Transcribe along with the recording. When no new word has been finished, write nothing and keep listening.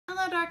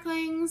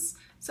Darklings!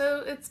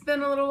 So it's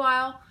been a little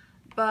while,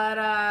 but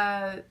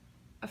a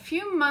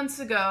few months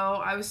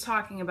ago I was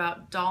talking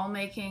about doll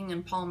making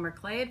and polymer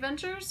clay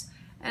adventures,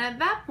 and at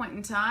that point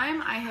in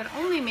time I had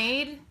only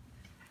made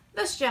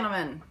this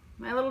gentleman,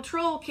 my little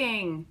Troll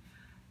King.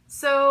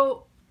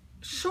 So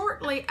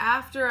shortly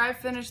after I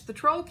finished the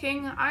Troll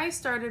King, I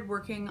started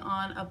working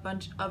on a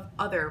bunch of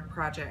other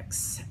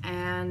projects,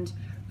 and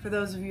for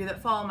those of you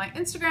that follow my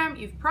Instagram,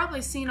 you've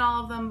probably seen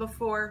all of them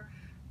before,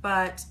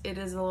 but it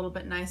is a little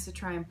bit nice to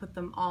try and put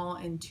them all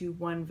into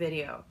one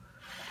video.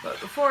 But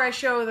before I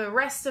show the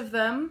rest of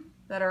them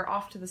that are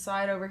off to the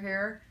side over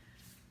here,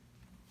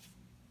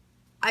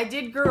 I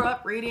did grow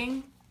up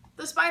reading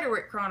the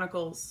Spiderwick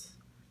Chronicles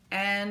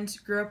and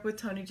grew up with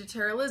Tony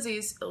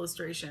Terralizzi's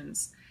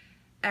illustrations.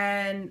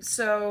 And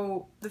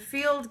so the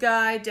field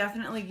guide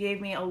definitely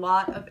gave me a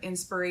lot of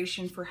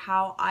inspiration for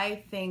how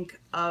I think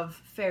of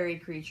fairy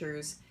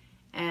creatures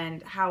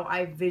and how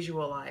I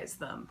visualize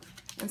them.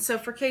 And so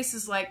for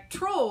cases like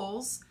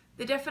trolls,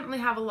 they definitely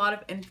have a lot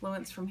of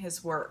influence from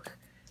his work.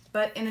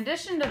 But in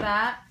addition to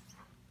that,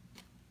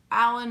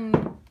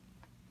 Alan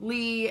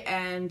Lee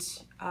and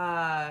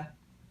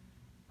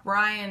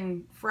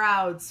Brian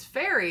Froud's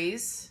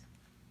fairies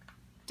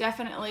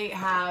definitely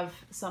have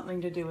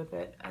something to do with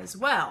it as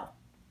well.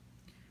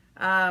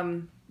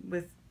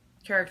 With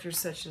characters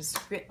such as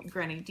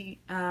Jenny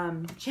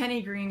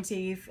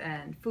Greenteeth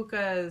and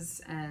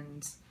Fukas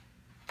and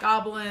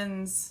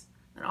goblins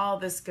and all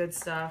this good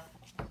stuff.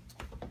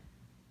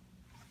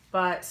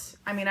 But,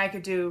 I mean, I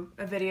could do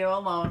a video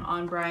alone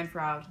on Brian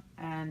Froud,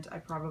 and I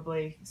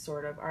probably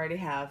sort of already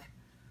have.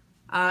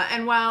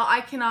 And while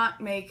I cannot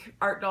make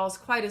art dolls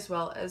quite as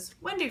well as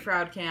Wendy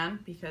Froud can,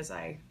 because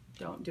I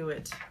don't do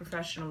it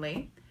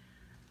professionally,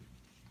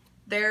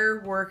 their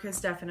work has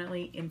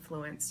definitely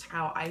influenced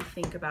how I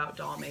think about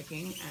doll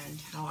making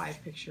and how I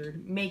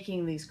pictured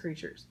making these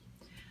creatures.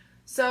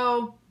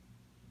 So,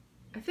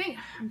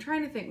 I'm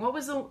trying to think, what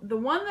was the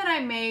one that I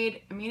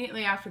made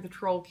immediately after the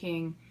Troll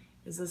King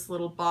is this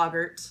little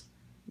boggart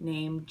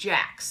named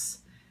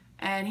Jax.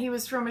 And he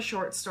was from a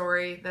short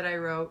story that I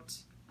wrote.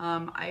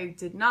 I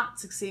did not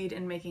succeed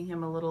in making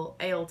him a little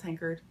ale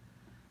tankard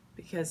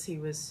because he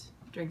was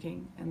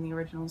drinking in the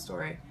original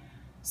story.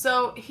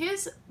 So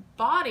his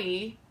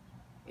body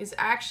is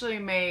actually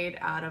made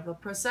out of a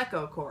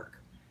Prosecco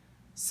cork.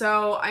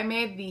 So I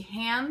made the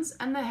hands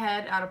and the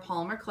head out of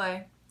polymer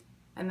clay,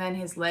 and then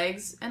his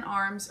legs and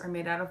arms are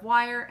made out of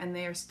wire, and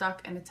they are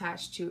stuck and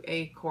attached to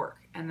a cork,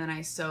 and then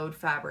I sewed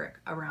fabric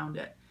around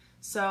it.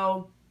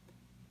 So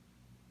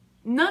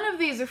none of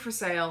these are for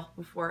sale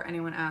before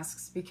anyone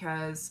asks,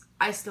 because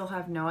I still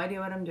have no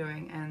idea what I'm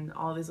doing, and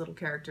all these little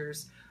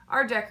characters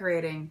are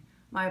decorating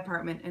my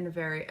apartment in a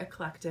very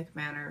eclectic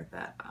manner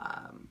that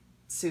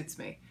suits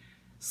me.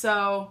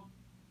 So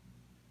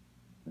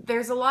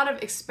there's a lot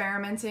of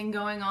experimenting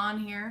going on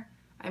here.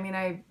 I mean,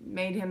 I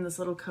made him this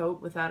little coat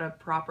without a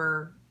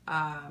proper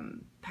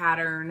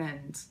pattern,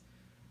 and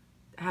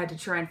had to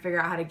try and figure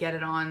out how to get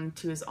it on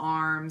to his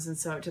arms and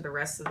sew it to the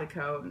rest of the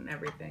coat and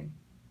everything.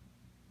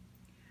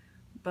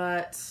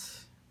 But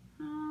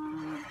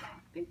I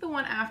think the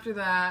one after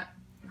that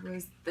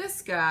was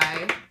this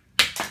guy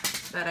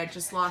that I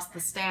just lost the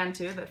stand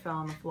to, that fell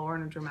on the floor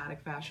in a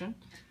dramatic fashion,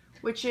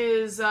 which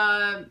is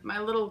my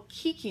little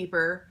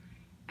keykeeper.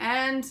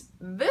 And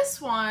this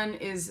one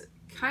is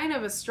kind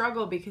of a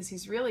struggle because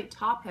he's really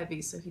top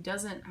heavy, so he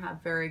doesn't have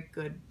very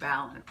good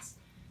balance.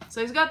 So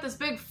he's got this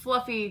big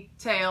fluffy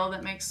tail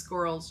that makes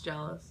squirrels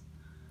jealous.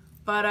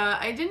 But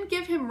I didn't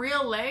give him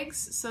real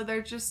legs, so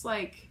they're just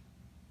like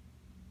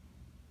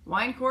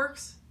wine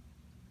corks.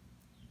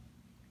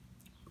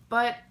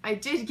 But I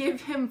did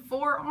give him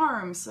 4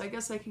 arms, so I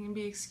guess I can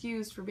be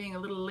excused for being a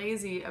little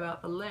lazy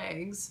about the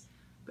legs.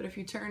 But if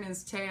you turn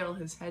his tail,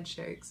 his head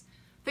shakes.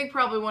 I think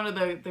probably one of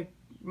the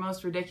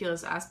most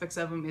ridiculous aspects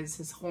of him is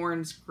his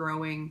horns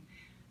growing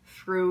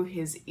through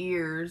his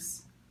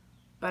ears.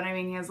 But I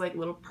mean, he has like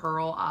little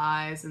pearl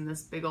eyes and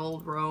this big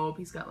old robe.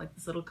 He's got like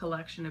this little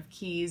collection of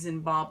keys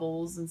and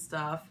baubles and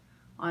stuff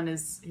on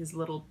his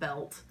little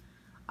belt.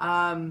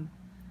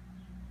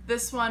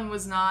 This one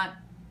was not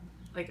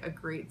like a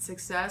great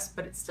success,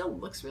 but it still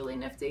looks really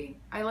nifty.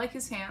 I like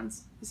his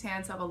hands. His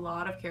hands have a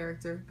lot of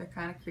character. They're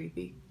kind of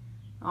creepy.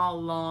 All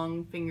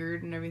long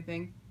fingered and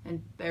everything.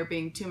 And there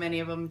being too many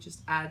of them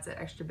just adds that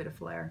extra bit of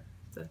flair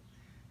to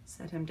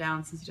set him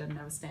down since he doesn't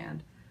have a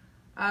stand.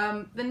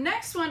 The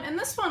next one, and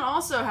this one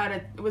also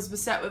was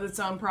beset with its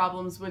own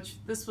problems,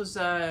 which this was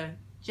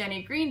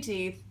Jenny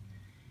Greenteeth.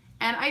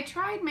 And I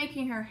tried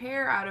making her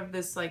hair out of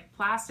this like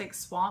plastic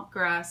swamp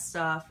grass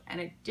stuff, and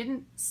it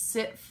didn't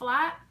sit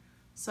flat.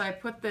 So I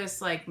put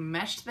this like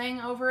mesh thing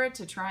over it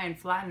to try and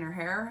flatten her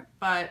hair.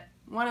 But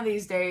one of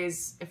these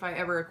days, if I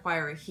ever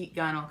acquire a heat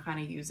gun, I'll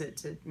kind of use it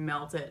to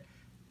melt it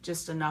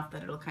just enough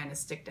that it'll kind of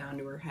stick down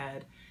to her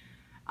head.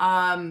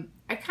 I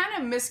kind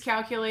of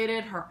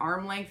miscalculated her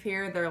arm length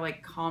here. They're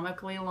like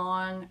comically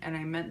long, and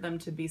I meant them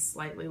to be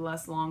slightly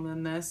less long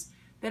than this.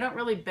 They don't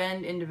really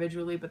bend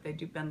individually, but they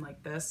do bend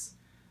like this.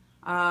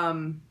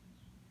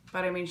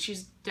 But I mean,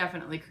 she's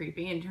definitely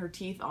creepy, and her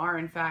teeth are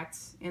in fact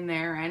in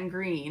there and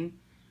green.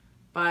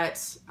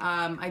 But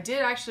I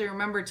did actually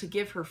remember to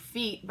give her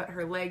feet, but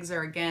her legs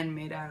are again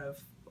made out of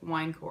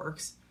wine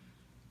corks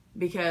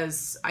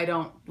because I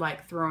don't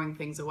like throwing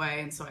things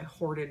away, and so I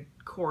hoarded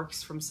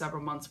corks from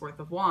several months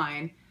worth of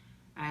wine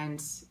and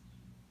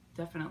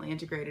definitely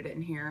integrated it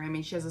in here. I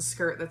mean, she has a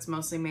skirt that's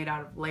mostly made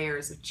out of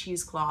layers of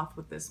cheesecloth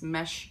with this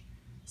mesh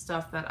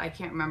stuff that I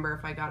can't remember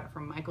if I got it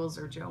from Michael's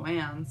or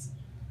Joann's.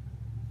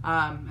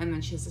 And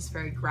then she has this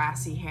very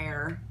grassy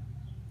hair.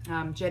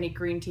 Jenny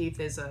Greenteeth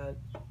is a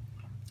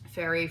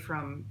fairy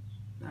from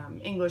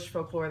English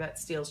folklore that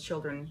steals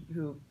children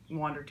who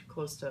wander too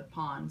close to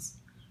ponds.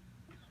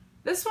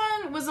 This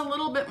one was a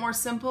little bit more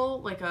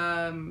simple, like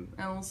a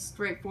little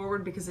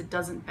straightforward because it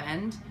doesn't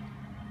bend.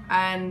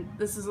 And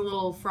this is a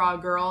little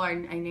frog girl. I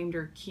named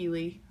her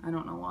Keely. I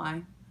don't know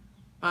why.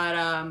 But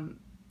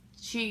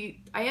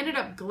I ended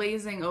up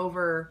glazing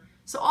over.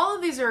 So all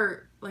of these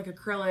are like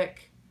acrylic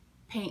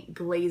paint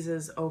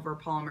glazes over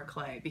polymer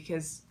clay,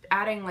 because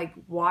adding like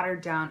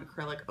watered down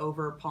acrylic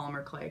over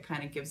polymer clay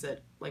kind of gives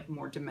it like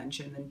more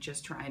dimension than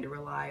just trying to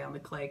rely on the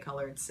clay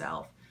color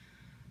itself.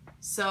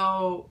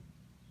 So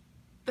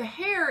the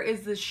hair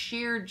is the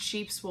sheared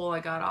sheep's wool I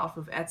got off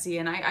of Etsy,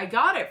 and I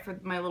got it for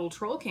my little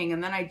Troll King,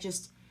 and then I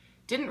just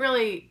didn't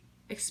really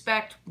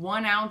expect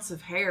 1 ounce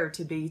of hair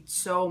to be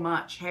so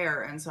much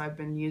hair, and so I've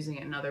been using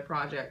it in other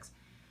projects.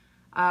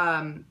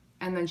 And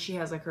then she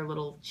has like her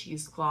little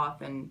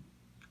cheesecloth and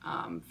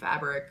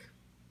fabric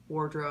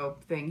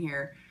wardrobe thing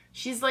here.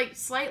 She's like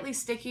slightly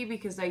sticky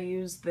because I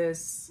used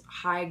this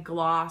high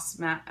gloss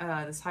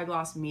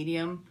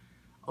medium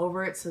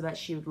over it so that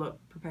she would look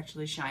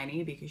perpetually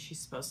shiny, because she's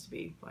supposed to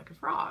be like a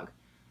frog.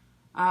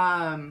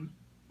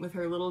 With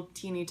her little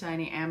teeny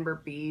tiny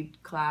amber bead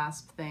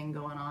clasp thing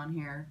going on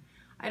here.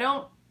 I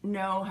don't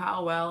know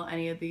how well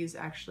any of these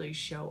actually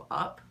show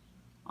up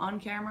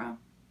on camera,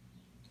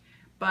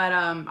 but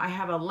I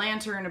have a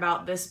lantern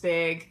about this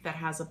big that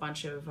has a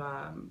bunch of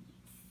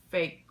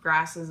fake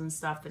grasses and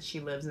stuff that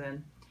she lives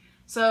in.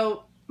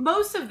 So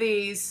most of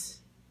these,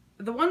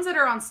 the ones that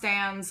are on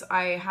stands,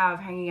 I have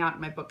hanging out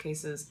in my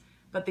bookcases,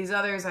 but these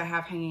others I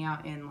have hanging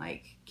out in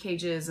like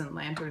cages and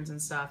lanterns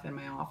and stuff in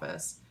my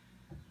office.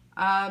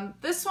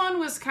 This one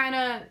was kind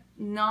of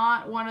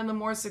not one of the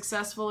more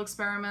successful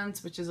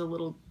experiments, which is a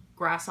little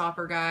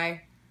grasshopper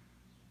guy.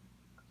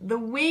 The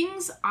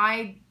wings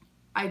I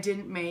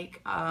didn't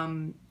make.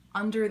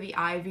 Under the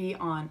Ivy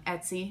on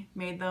Etsy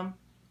made them,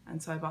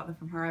 and so I bought them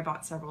from her. I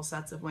bought several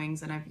sets of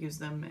wings, and I've used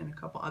them in a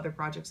couple other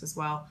projects as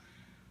well.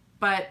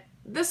 But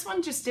this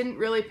one just didn't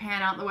really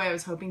pan out the way I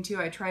was hoping to.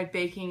 I tried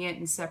baking it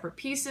in separate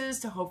pieces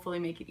to hopefully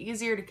make it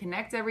easier to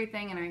connect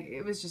everything, and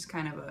it was just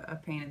kind of a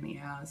pain in the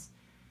ass.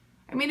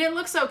 I mean, it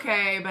looks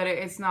okay, but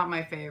it's not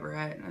my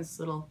favorite. And this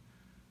little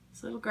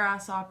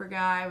grasshopper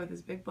guy with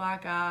his big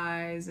black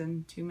eyes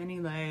and too many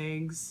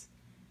legs.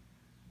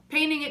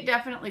 Painting it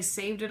definitely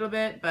saved it a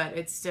bit, but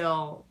it's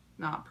still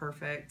not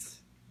perfect.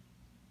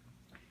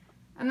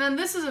 And then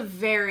this is a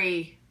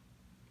very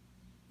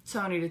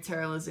Tony de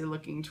Terlizzi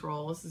looking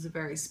troll. This is a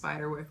very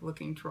Spiderwick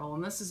looking troll,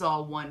 and this is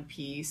all one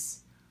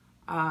piece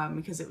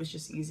because it was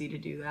just easy to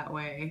do that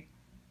way.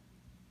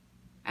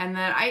 And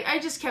then I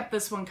just kept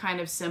this one kind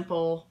of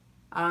simple.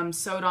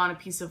 Sewed on a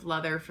piece of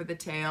leather for the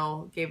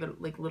tail, gave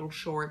it like little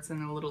shorts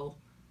and a little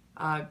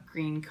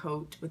green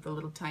coat with a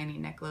little tiny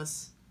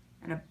necklace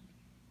and a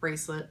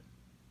bracelet.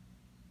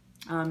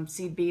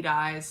 Seed bead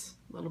eyes,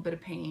 a little bit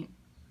of paint.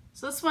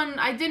 So this one,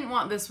 I didn't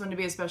want this one to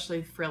be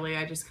especially frilly.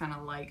 I just kind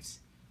of liked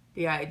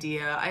the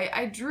idea.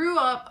 I drew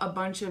up a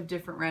bunch of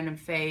different random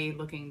fae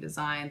looking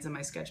designs in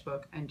my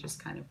sketchbook and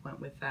just kind of went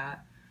with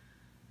that.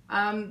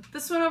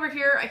 This one over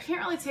here, I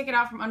can't really take it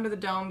out from under the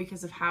dome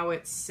because of how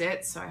it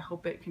sits, so I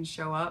hope it can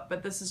show up.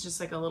 But this is just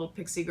like a little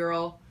pixie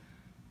girl.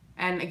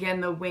 And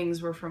again, the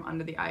wings were from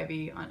Under the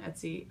Ivy on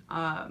Etsy.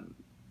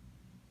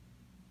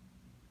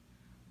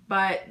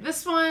 But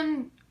this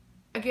one,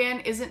 again,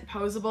 isn't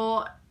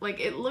posable. Like,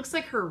 it looks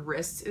like her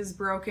wrist is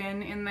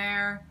broken in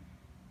there.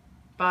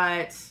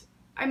 But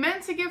I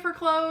meant to give her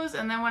clothes,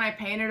 and then when I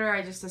painted her,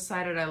 I just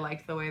decided I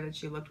liked the way that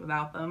she looked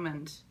without them,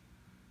 and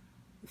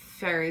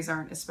fairies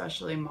aren't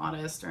especially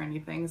modest or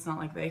anything. It's not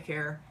like they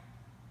care.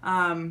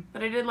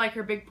 But I did like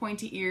her big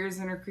pointy ears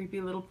and her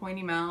creepy little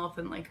pointy mouth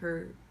and like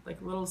her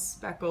like little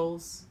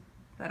speckles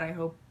that I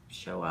hope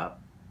show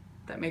up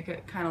that make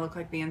it kind of look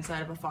like the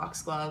inside of a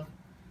foxglove.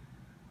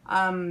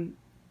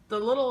 The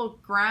little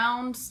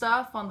ground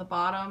stuff on the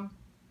bottom,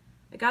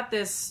 I got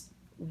this,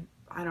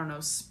 I don't know,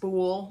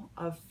 spool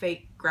of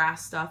fake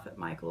grass stuff at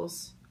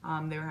Michael's.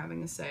 They were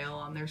having a sale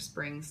on their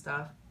spring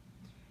stuff.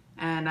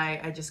 And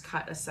I just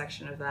cut a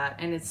section of that,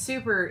 and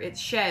it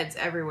sheds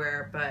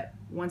everywhere, but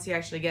once you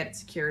actually get it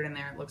secured in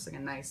there, it looks like a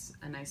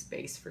nice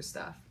base for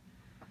stuff.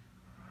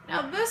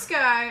 Now this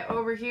guy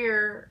over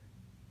here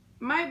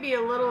might be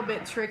a little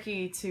bit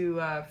tricky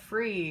to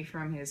free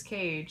from his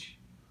cage.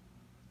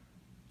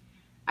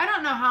 I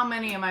don't know how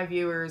many of my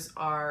viewers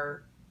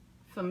are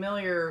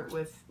familiar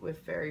with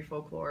fairy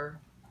folklore,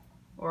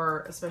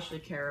 or especially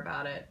care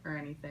about it or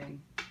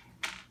anything.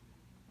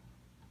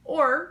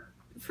 Or,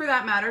 for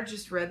that matter,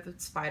 just read the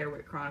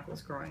Spiderwick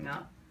Chronicles growing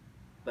up.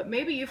 But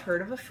maybe you've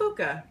heard of a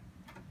Fuka,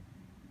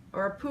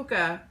 or a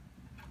Puka,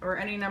 or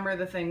any number of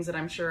the things that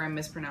I'm sure I'm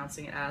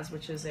mispronouncing it as,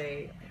 which is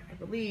I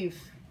believe,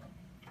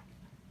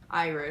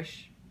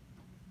 Irish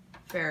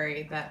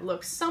fairy that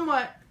looks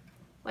somewhat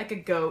like a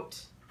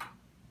goat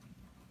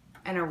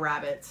and a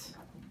rabbit.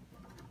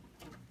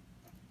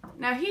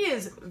 Now he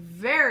is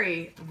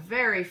very,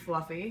 very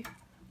fluffy.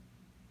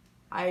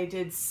 I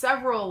did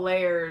several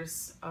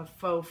layers of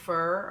faux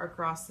fur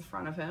across the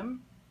front of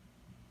him.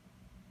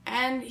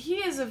 And he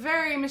is a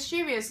very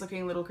mischievous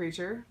looking little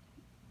creature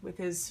with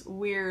his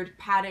weird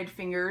padded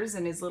fingers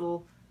and his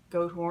little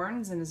goat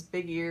horns and his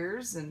big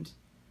ears and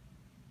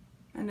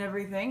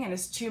everything, and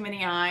his too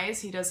many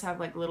eyes. He does have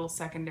like little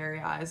secondary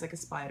eyes like a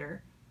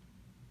spider.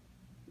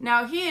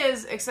 Now he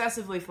is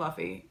excessively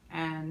fluffy,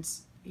 and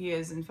he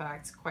is in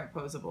fact quite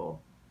poseable,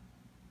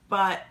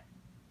 but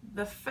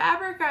the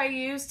fabric I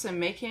used to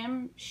make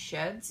him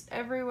sheds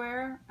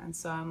everywhere, and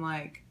so I'm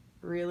like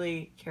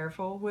really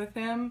careful with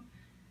him.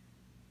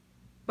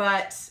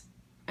 But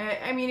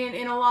I mean,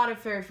 in a lot of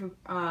fairy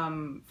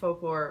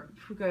folklore,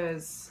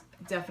 Pukas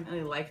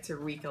definitely like to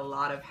wreak a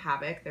lot of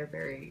havoc. They're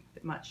very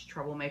much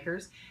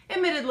troublemakers.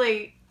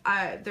 Admittedly,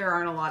 there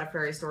aren't a lot of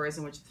fairy stories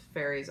in which the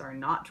fairies are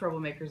not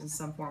troublemakers in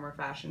some form or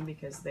fashion,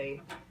 because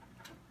they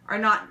are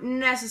not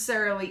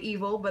necessarily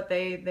evil, but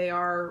they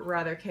are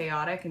rather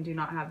chaotic and do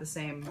not have the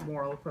same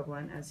moral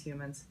equivalent as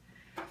humans.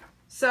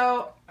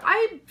 So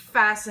I'm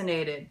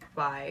fascinated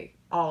by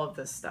all of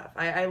this stuff.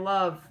 I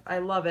love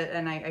it,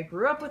 and I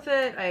grew up with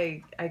it.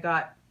 I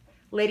got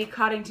Lady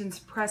Coddington's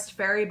pressed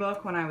fairy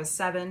book when I was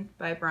 7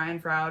 by Brian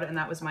Froud, and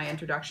that was my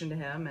introduction to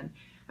him. And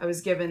I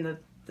was given the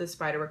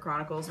Spiderwick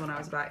Chronicles when I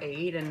was about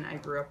 8, and I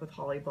grew up with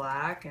Holly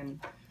Black, and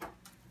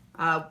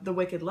the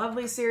Wicked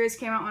Lovely series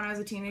came out when I was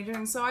a teenager,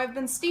 and so I've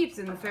been steeped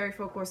in the fairy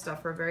folklore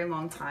stuff for a very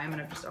long time,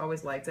 and I've just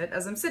always liked it.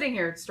 As I'm sitting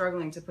here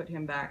struggling to put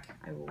him back,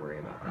 I will worry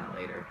about that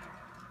later.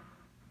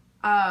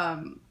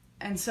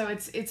 And so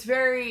it's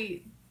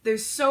very,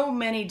 there's so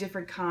many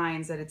different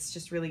kinds that it's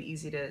just really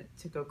easy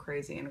to go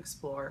crazy and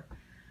explore.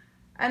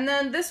 And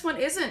then this one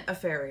isn't a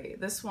fairy.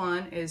 This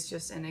one is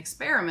just an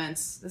experiment.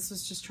 This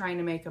was just trying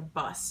to make a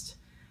bust.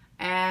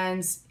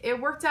 And it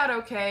worked out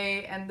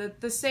okay. And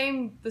the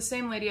same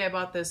lady I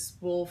bought this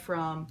wool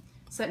from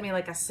sent me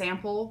like a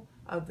sample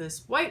of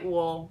this white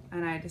wool,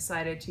 and I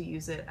decided to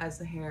use it as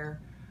the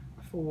hair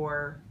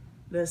for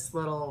this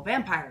little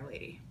vampire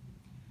lady.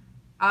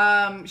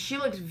 She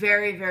looked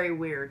very, very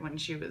weird when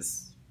she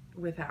was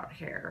without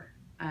hair,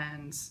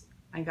 and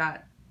I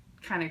got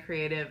kind of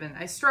creative, and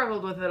I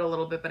struggled with it a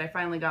little bit, but I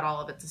finally got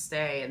all of it to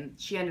stay, and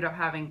she ended up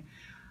having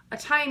a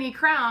tiny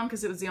crown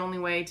because it was the only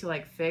way to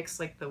like fix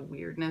like the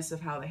weirdness of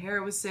how the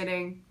hair was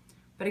sitting.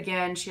 But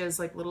again, she has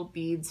like little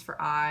beads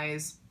for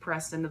eyes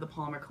pressed into the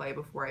polymer clay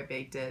before I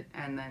baked it,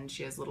 and then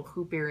she has little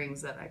hoop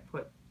earrings that I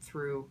put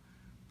through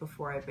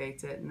before I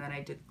baked it, and then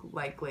I did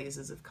light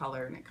glazes of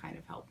color, and it kind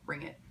of helped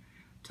bring it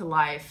to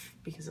life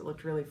because it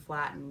looked really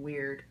flat and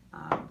weird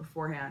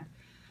beforehand.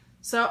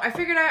 So I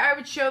figured I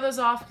would show those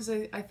off because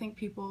I think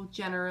people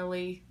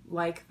generally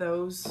like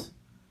those,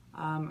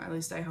 or at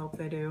least I hope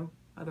they do.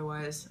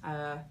 Otherwise,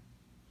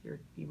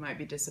 you might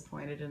be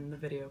disappointed in the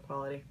video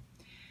quality.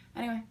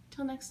 Anyway,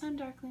 till next time,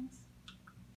 Darklings.